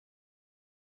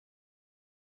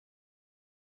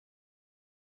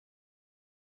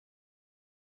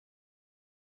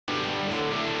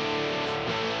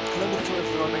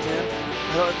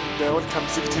welcome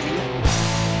to TV.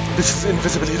 This is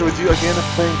Invisible here with you again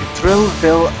playing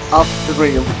ThrillVille Off The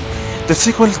Rails, the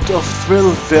sequel of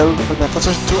ThrillVille for the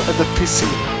PlayStation 2 and the PC.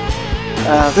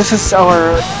 This is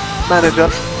our manager,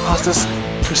 hostess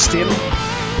Christine,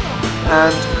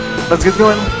 and let's get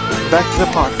going back to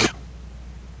the park.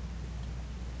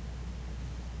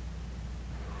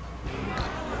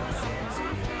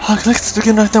 Let's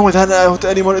begin right now without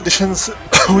any more additions.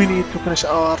 We need to finish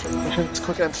our missions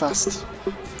quick and fast.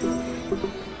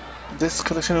 This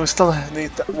collection we still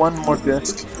need one more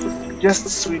disc.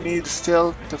 Yes, we need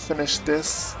still to finish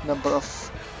this number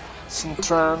of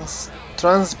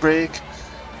trans break.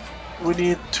 We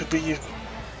need to be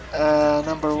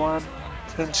number one.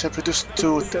 Friendship reduced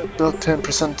to build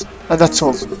 10%, and that's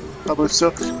all. I believe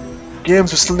so.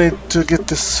 Games we still need to get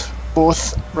this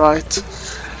both right.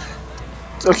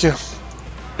 Okay,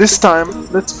 this time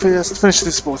let's first finish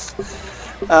this both,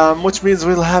 which means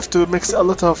we'll have to mix a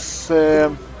lot of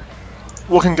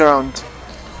walking around.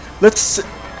 Let's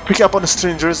pick up on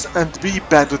strangers and be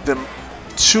bad with them.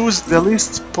 Choose the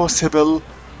least possible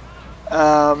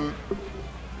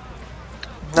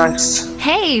nice.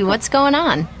 Hey, what's going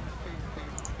on?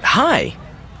 Hi!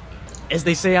 As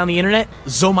they say on the internet,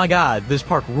 oh my god, this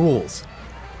park rules.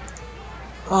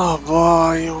 Oh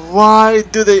boy, why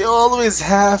do they always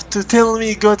have to tell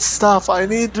me good stuff? I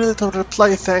need really to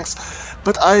reply thanks,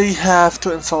 but I have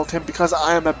to insult him because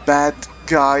I am a bad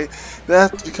guy.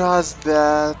 That's because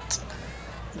the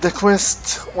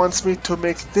quest wants me to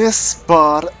make this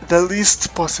bar the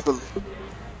least possible.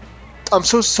 I'm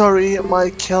so sorry,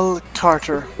 Michael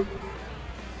Carter.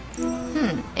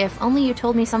 If only you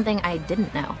told me something I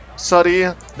didn't know. Sorry.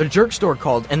 The jerk store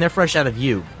called and they're fresh out of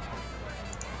you.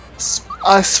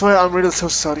 I swear I'm really so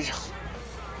sorry.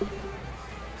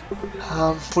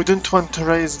 We don't want to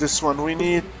raise this one. We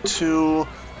need to...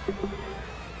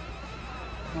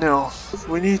 No,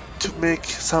 we need to make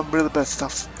some really bad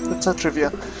stuff. That's not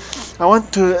trivia. I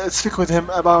want to speak with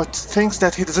him about things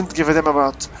that he doesn't give a damn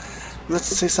about. Let's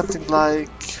say something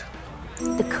like...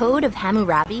 The Code of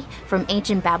Hammurabi from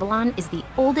ancient Babylon is the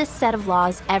oldest set of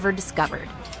laws ever discovered.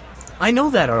 I know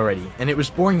that already, and it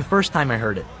was boring the first time I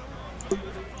heard it.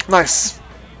 Nice.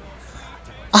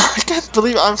 I can't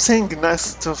believe I'm saying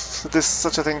nice to this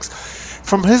such a things.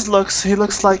 From his looks, he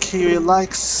looks like he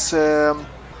likes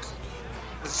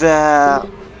the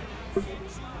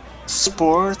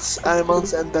sports,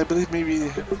 animals, and I believe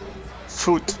maybe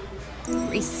food.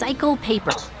 Recycle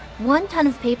paper. 1 ton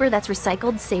of paper that's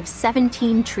recycled saves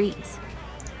 17 trees.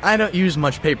 I don't use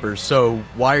much paper, so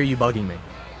why are you bugging me?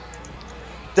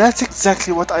 That's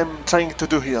exactly what I'm trying to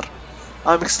do here.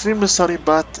 I'm extremely sorry,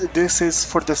 but this is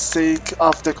for the sake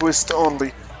of the quest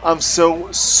only. I'm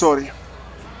so sorry.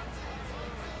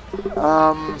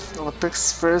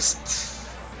 Olympics first.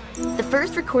 The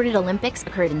first recorded Olympics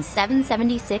occurred in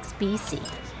 776 BC.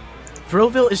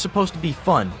 ThrillVille is supposed to be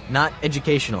fun, not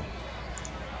educational.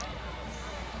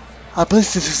 I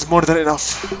believe this is more than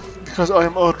enough, because I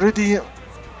am already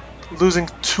losing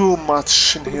too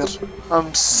much in here.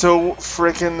 I'm so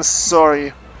freaking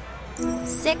sorry.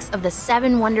 6 of the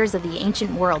 7 wonders of the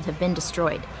ancient world have been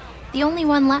destroyed. The only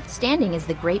one left standing is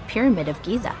the Great Pyramid of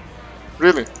Giza.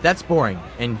 Really? That's boring,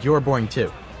 and you're boring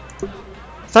too.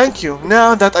 Thank you.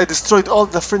 Now that I destroyed all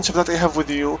the friendship that I have with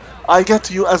you, I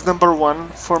get you as number 1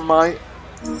 for my...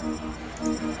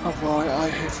 Oh boy, I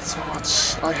hate it so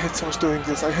much. I hate so much doing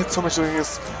this. I hate so much doing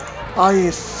this.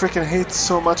 I freaking hate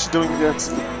so much doing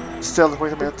this. Still,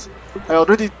 wait a minute. I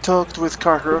already talked with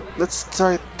Carter. Let's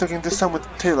try talking this time with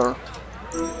Taylor.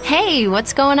 Hey,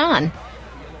 what's going on?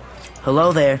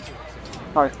 Hello there.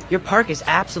 Hi. Your park is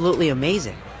absolutely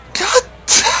amazing. God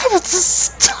damn it!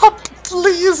 Stop!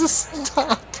 Please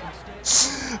stop!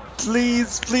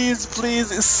 Please, please,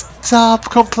 please stop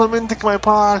complimenting my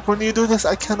park. When you do this,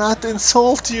 I cannot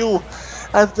insult you.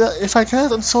 And if I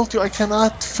cannot insult you, I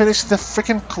cannot finish the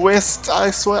freaking quest.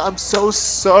 I swear, I'm so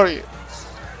sorry.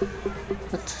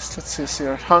 Let's see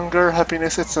here. Hunger,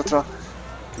 happiness, etc.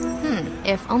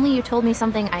 If only you told me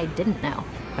something I didn't know.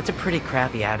 That's a pretty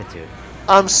crappy attitude.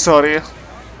 I'm sorry.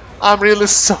 I'm really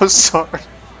so sorry.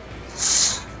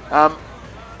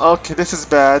 Okay, this is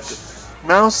bad.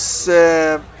 Mouse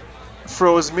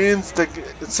froze means the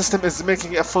system is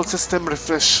making a full system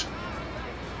refresh.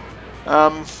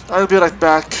 I'll be right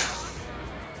back.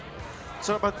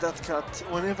 Sorry about that cut.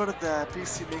 Whenever the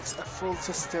PC makes a full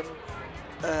system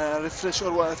refresh,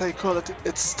 or what I call it,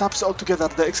 it stops altogether.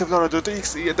 The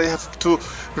Explorer.exe, they have to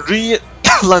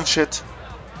re-launch it.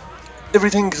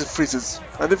 Everything freezes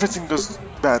and everything goes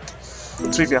bad.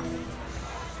 Trivia.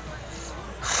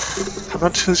 I'm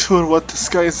not really sure what this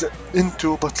guy is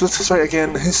into, but let's try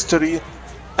again. History,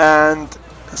 and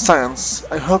science.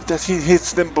 I hope that he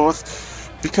hits them both,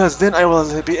 because then I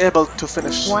will be able to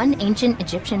finish. One ancient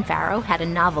Egyptian pharaoh had a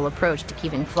novel approach to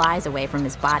keeping flies away from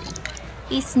his body.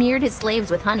 He smeared his slaves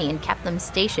with honey and kept them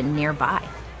stationed nearby.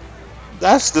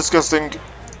 That's disgusting.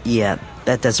 Yeah,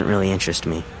 that doesn't really interest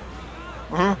me.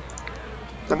 And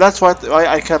that's why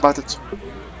I care about it.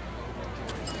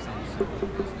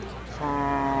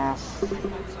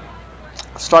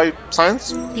 Let's try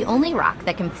science. The only rock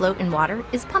that can float in water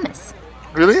is pumice.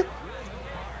 Really?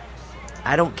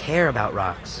 I don't care about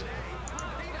rocks.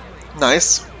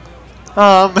 Nice.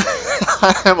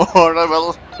 I am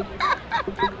horrible.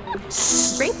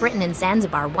 Great Britain and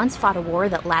Zanzibar once fought a war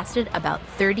that lasted about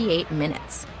 38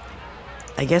 minutes.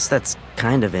 I guess that's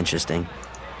kind of interesting.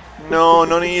 No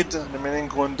need. Remaining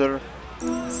wonder.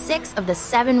 6 of the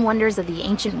 7 wonders of the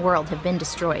ancient world have been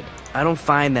destroyed. I don't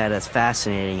find that as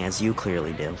fascinating as you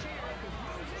clearly do.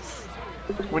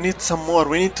 We need some more.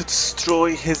 We need to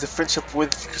destroy his friendship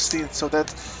with Christine so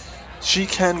that she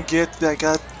can get the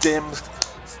goddamn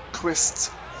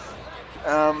quest.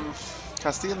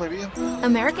 Castile, maybe?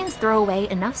 Americans throw away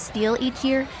enough steel each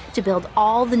year to build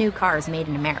all the new cars made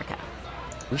in America.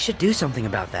 We should do something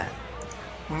about that.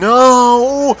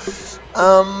 No!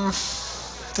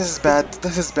 This is bad.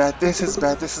 This is bad. This is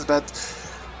bad. This is bad.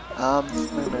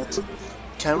 Wait a minute.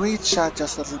 Can we chat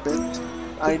just a little bit?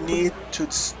 I need to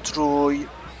destroy.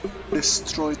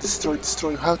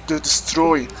 How to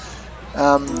destroy?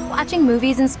 Watching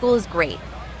movies in school is great,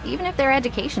 even if they're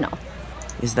educational.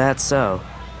 Is that so?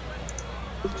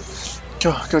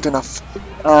 Good enough.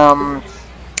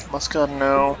 Muscat,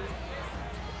 no.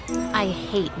 I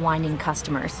hate whining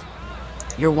customers.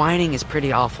 Your whining is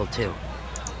pretty awful too.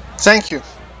 Thank you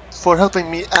for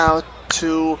helping me out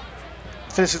to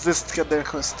finish this goddamn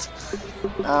quest.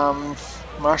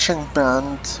 Marching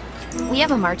band. We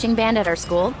have a marching band at our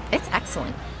school. It's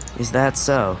excellent. Is that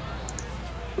so?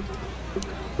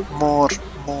 More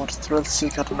thrill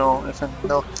seeker. No,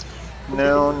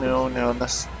 no.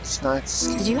 That's nice.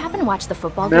 Did you happen to watch the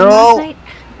football game No. last night?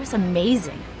 It was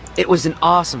amazing. It was an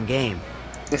awesome game.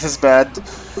 This is bad.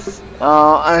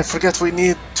 I forget we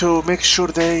need to make sure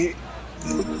they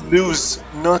lose,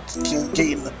 not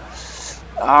gain.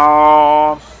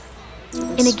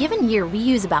 In a given year, we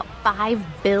use about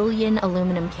 5 billion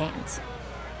aluminum cans.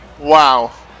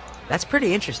 Wow. That's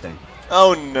pretty interesting.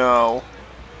 Oh no.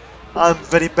 I'm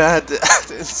very bad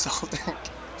at insulting.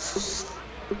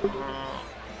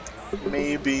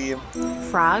 Maybe.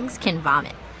 Frogs can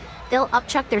vomit. They'll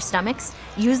upchuck their stomachs,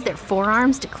 use their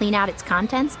forearms to clean out its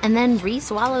contents, and then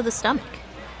re-swallow the stomach.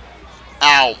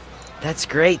 Ow. That's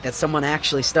great that someone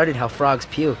actually studied how frogs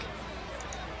puke.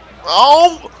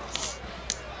 Oh!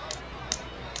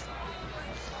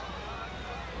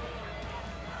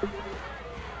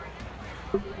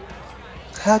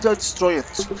 How do I destroy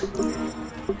it?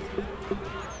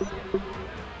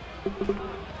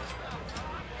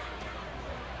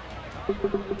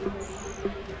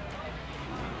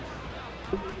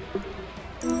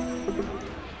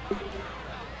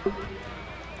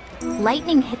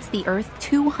 Lightning hits the Earth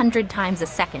 200 times a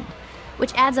second,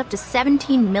 which adds up to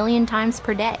 17 million times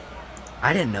per day.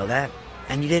 I didn't know that.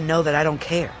 And you didn't know that I don't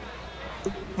care.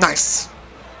 Nice.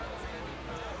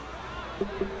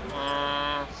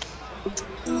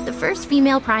 The first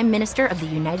female Prime Minister of the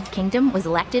United Kingdom was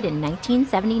elected in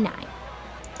 1979.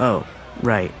 Oh,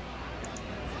 right.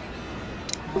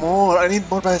 More. I need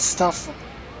more bad stuff.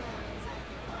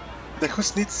 The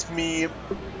quest needs me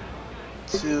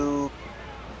to...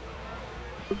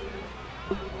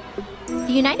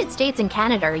 The United States and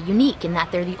Canada are unique in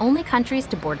that they're the only countries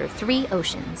to border 3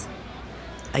 oceans.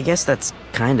 I guess that's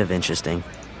kind of interesting.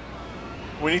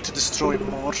 We need to destroy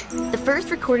more. The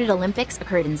first recorded Olympics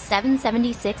occurred in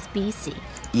 776 BC.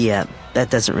 Yeah,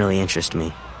 that doesn't really interest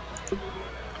me.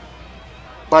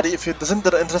 Buddy, if it doesn't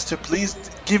interest you, please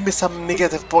give me some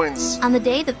negative points. On the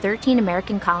day the 13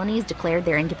 American colonies declared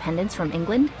their independence from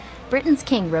England, Britain's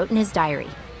king wrote in his diary,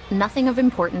 "Nothing of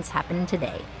importance happened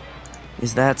today."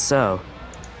 Is that so?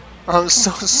 I'm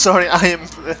so sorry, I am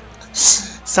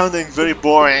sounding very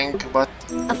boring, but...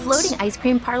 A floating ice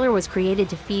cream parlor was created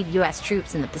to feed U.S.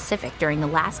 troops in the Pacific during the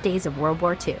last days of World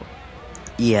War II.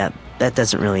 Yeah, that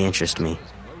doesn't really interest me.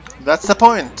 That's the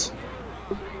point.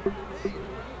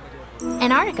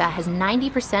 Antarctica has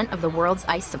 90% of the world's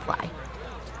ice supply.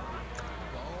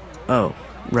 Oh,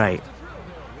 right.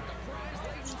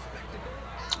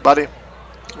 Buddy,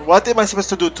 what am I supposed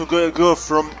to do to go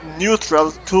from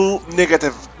neutral to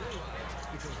negative?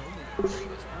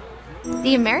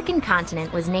 The American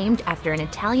continent was named after an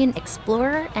Italian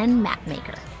explorer and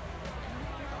mapmaker.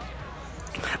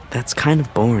 That's kind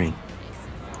of boring.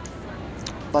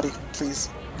 Buddy, please.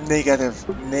 Negative.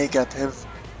 Negative.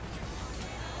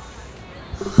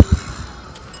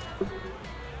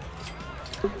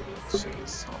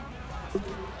 Jeez.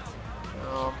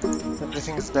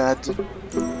 Everything is bad.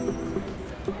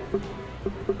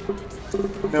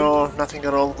 No, nothing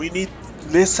at all. We need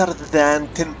lesser than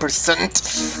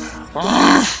 10%.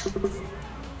 Alright.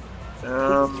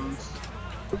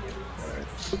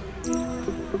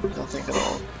 Nothing at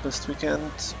all. This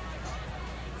weekend.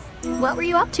 What were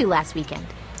you up to last weekend?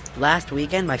 Last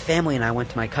weekend, my family and I went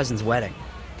to my cousin's wedding.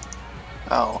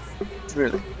 Oh,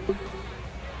 really?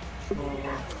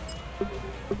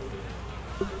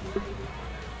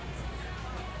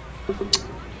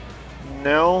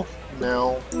 No,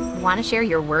 no. Want to share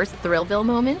your worst ThrillVille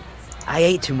moment? I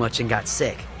ate too much and got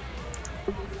sick.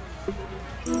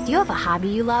 Do you have a hobby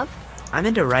you love? I'm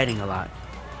into writing a lot.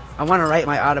 I want to write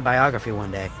my autobiography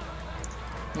one day.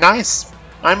 Nice.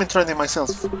 I'm interested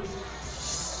myself.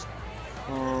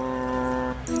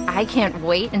 I can't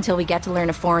wait until we get to learn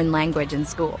a foreign language in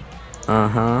school.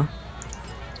 Uh-huh.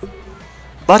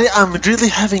 Buddy, I'm really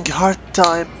having a hard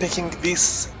time picking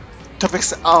these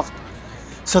topics up.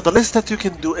 So the least that you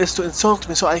can do is to insult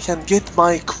me so I can get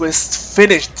my quest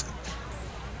finished.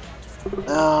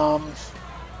 I'm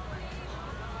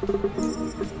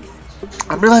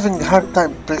really having a hard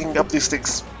time picking up these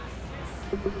things.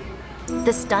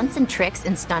 The stunts and tricks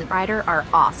in Stunt Rider are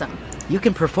awesome. You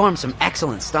can perform some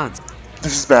excellent stunts.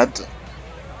 This is bad.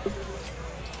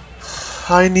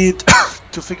 I need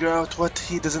to figure out what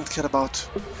he doesn't care about.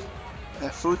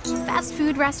 Food? Fast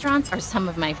food restaurants are some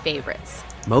of my favorites.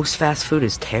 Most fast food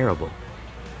is terrible.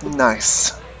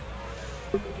 Nice.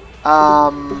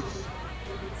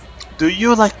 Do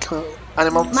you like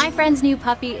animals? My friend's new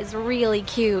puppy is really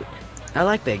cute. I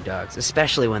like big dogs,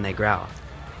 especially when they growl.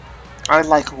 I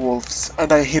like wolves,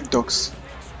 and I hate dogs.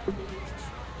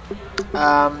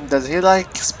 Does he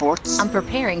like sports? I'm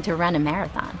preparing to run a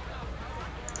marathon.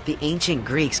 The ancient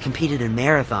Greeks competed in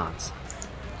marathons.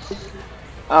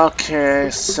 Okay,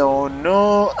 so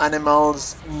no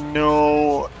animals,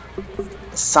 no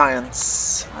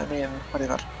science. I mean,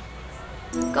 whatever.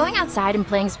 Going outside and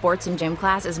playing sports in gym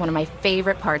class is one of my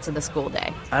favorite parts of the school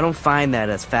day. I don't find that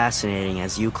as fascinating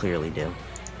as you clearly do.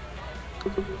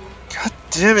 God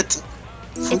damn it!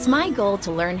 It's my goal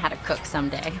to learn how to cook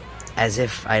someday. As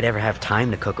if I'd ever have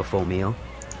time to cook a full meal.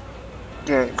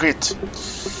 Yeah, great.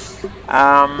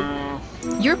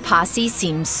 Your posse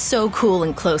seems so cool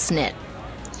and close-knit.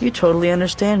 You totally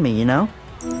understand me, you know?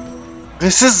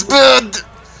 This is bad!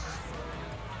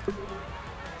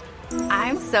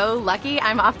 I'm so lucky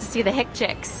I'm off to see the Hick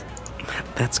Chicks.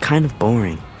 That's kind of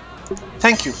boring.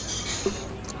 Thank you.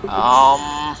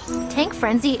 Tank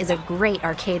Frenzy is a great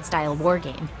arcade-style war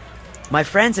game. My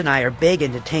friends and I are big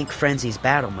into Tank Frenzy's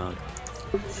battle mode.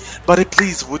 Buddy,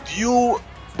 please, would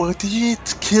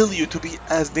it kill you to be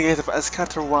as negative as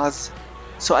Carter was?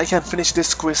 So I can finish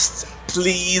this quest,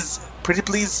 please? Pretty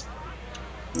please?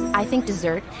 I think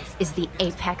dessert is the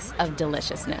apex of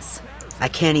deliciousness. I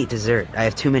can't eat dessert. I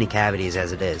have too many cavities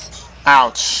as it is.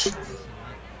 Ouch.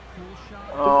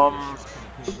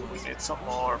 We need some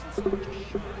more.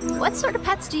 What sort of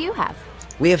pets do you have?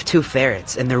 We have 2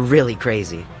 ferrets, and they're really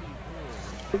crazy.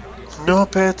 No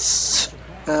pets.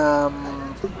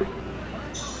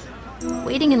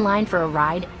 Waiting in line for a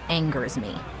ride angers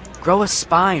me. Grow a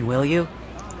spine, will you?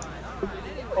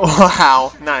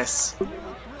 Wow, nice.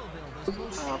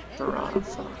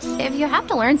 If you have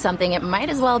to learn something, it might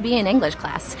as well be in English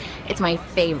class. It's my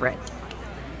favorite.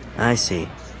 I see.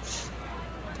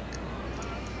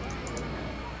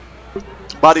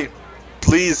 Buddy,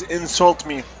 please insult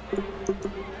me.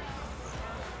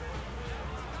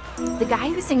 The guy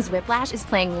who sings Whiplash is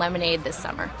playing Lemonade this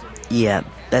summer. Yeah,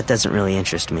 that doesn't really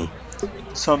interest me.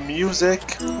 Some music.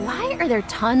 Why are there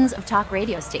tons of talk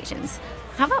radio stations?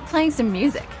 How about playing some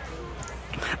music?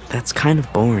 That's kind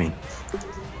of boring.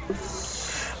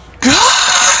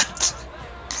 God!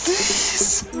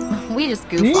 Please! We just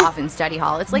goof off in study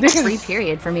hall. It's like a free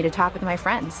period for me to talk with my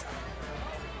friends.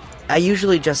 I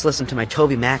usually just listen to my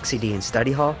Toby Mac CD in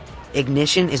study hall.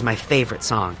 Ignition is my favorite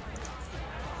song.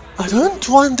 I don't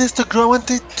want this to grow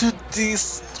into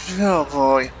this. Oh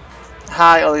boy.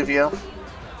 Hi, Olivia.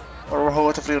 Or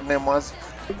whatever your name was.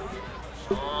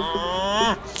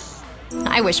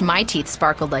 I wish my teeth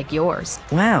sparkled like yours.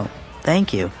 Wow,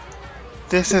 thank you.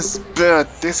 This is bad.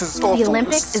 This is awful. The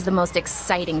Olympics is the most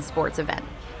exciting sports event.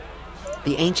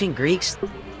 The ancient Greeks.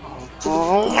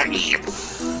 Oh,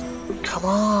 come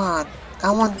on.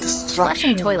 I want destruction.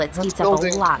 Flushing toilets eats up a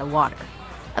lot of water.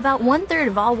 About 1/3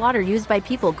 of all water used by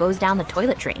people goes down the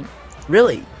toilet drain.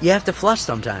 Really? You have to flush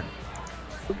sometime.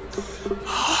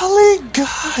 Holy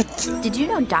God! Did you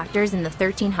know doctors in the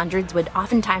 1300s would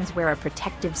oftentimes wear a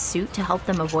protective suit to help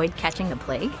them avoid catching a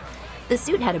plague? The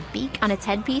suit had a beak on its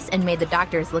headpiece and made the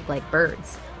doctors look like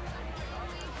birds.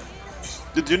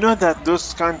 Did you know that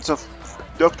those kinds of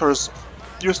doctors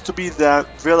used to be the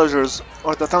villagers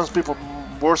or the townspeople's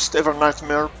worst ever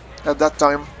nightmare at that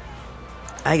time?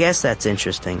 I guess that's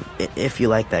interesting, if you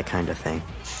like that kind of thing.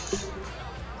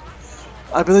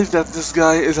 I believe that this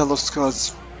guy is a lost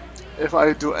cause. If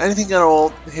I do anything at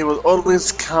all, he will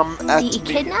always come at The me.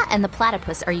 echidna and the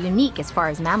platypus are unique as far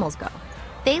as mammals go.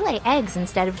 They lay eggs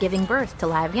instead of giving birth to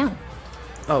live young.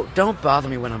 Oh, don't bother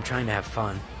me when I'm trying to have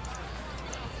fun.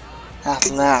 At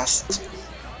last.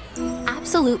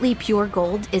 Absolutely pure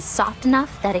gold is soft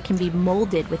enough that it can be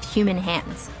molded with human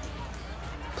hands.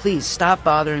 Please stop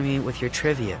bothering me with your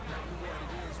trivia.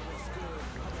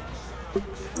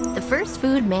 The first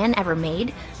food man ever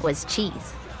made was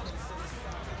cheese.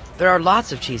 There are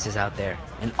lots of cheeses out there,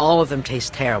 and all of them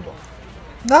taste terrible.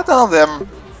 Not all of them.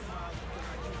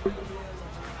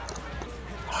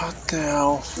 What the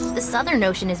hell? The Southern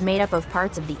Ocean is made up of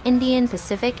parts of the Indian,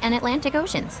 Pacific, and Atlantic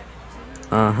Oceans.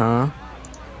 Uh-huh.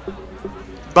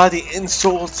 Body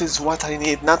insults is what I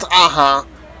need, not uh-huh.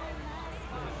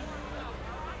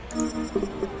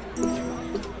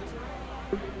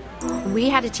 We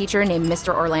had a teacher named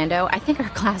Mr. Orlando. I think our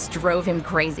class drove him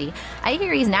crazy. I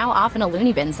hear he's now off in a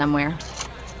loony bin somewhere.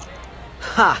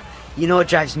 Ha! You know what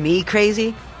drives me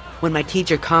crazy? When my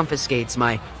teacher confiscates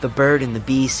my The Bird and the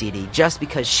Bee CD just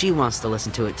because she wants to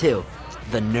listen to it too.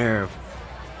 The nerve.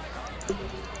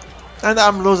 And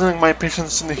I'm losing my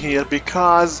patience in here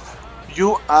because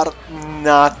you are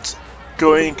not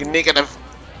going negative.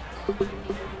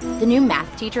 The new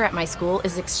math teacher at my school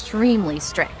is extremely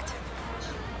strict.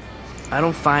 I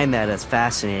don't find that as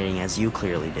fascinating as you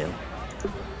clearly do.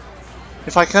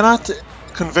 If I cannot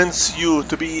convince you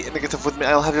to be negative with me,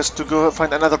 I'll have just to go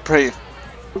find another prey.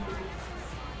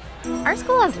 Our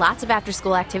school has lots of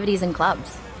after-school activities and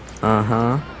clubs.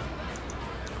 Uh-huh.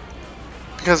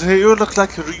 Because you look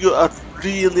like you are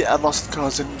really a lost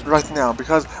cause right now,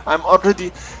 because I'm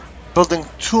already building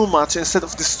too much instead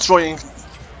of destroying.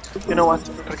 You know what?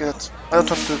 Forget it. I don't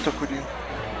want to talk with you.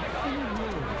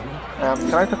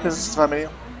 Can I talk to this family?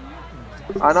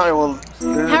 I know I will.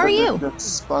 How are you?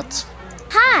 This, but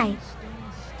Hi!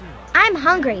 I'm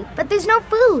hungry, but there's no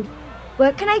food.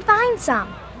 Where can I find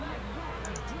some?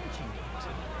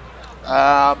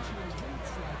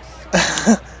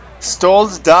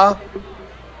 Stalls da.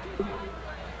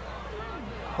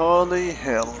 Holy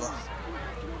hell.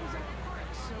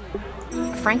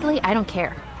 Frankly, I don't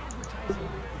care.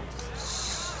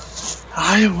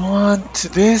 I want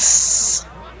this.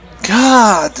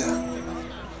 God.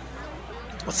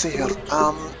 Let's see here.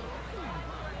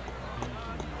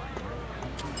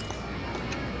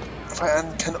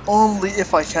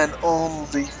 If I can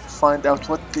only find out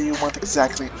what do you want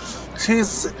exactly.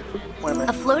 Wait a minute.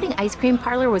 A floating ice cream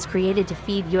parlor was created to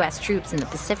feed U.S. troops in the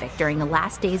Pacific during the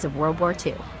last days of World War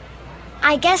II.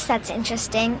 I guess that's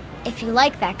interesting, if you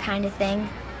like that kind of thing.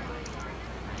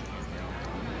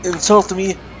 Insult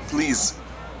me, please.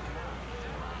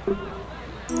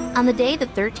 On the day the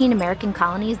 13 American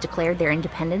colonies declared their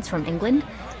independence from England,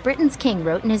 Britain's king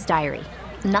wrote in his diary,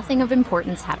 "Nothing of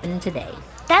importance happened today."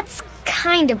 That's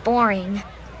kinda boring.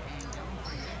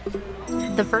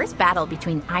 The first battle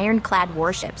between ironclad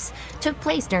warships took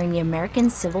place during the American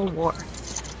Civil War.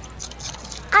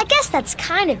 I guess that's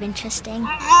kind of interesting.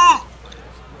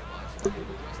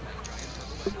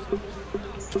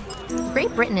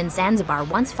 Great Britain and Zanzibar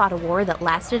once fought a war that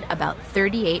lasted about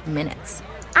 38 minutes.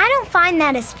 I don't find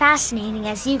that as fascinating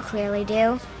as you clearly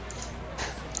do.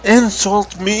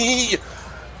 Insult me!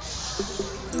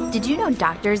 Did you know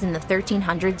doctors in the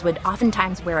 1300s would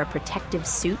oftentimes wear a protective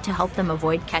suit to help them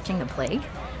avoid catching a plague?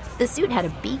 The suit had a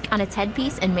beak on its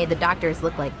headpiece and made the doctors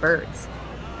look like birds.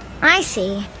 I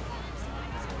see.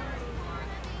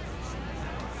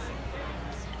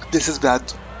 This is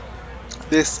bad.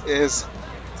 This is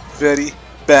very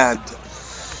bad.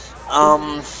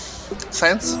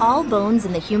 Science? All bones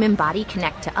in the human body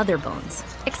connect to other bones,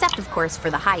 except of course for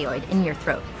the hyoid in your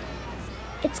throat.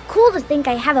 It's cool to think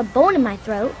I have a bone in my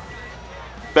throat.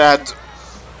 Bad.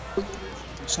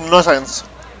 It's no science.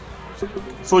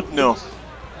 Food, no.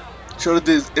 Sure, it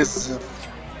is.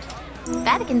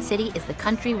 Vatican City is the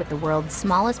country with the world's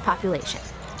smallest population.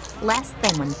 Less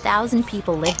than 1,000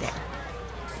 people live there.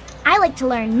 I like to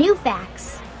learn new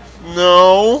facts.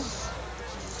 No.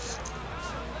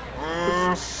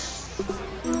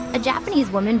 A Japanese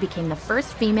woman became the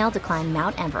first female to climb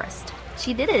Mount Everest.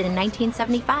 She did it in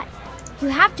 1975. You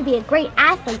have to be a great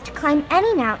athlete to climb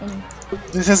any mountain.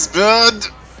 This is bad.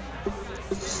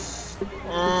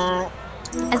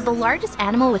 As the largest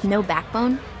animal with no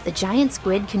backbone, the giant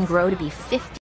squid can grow to be 50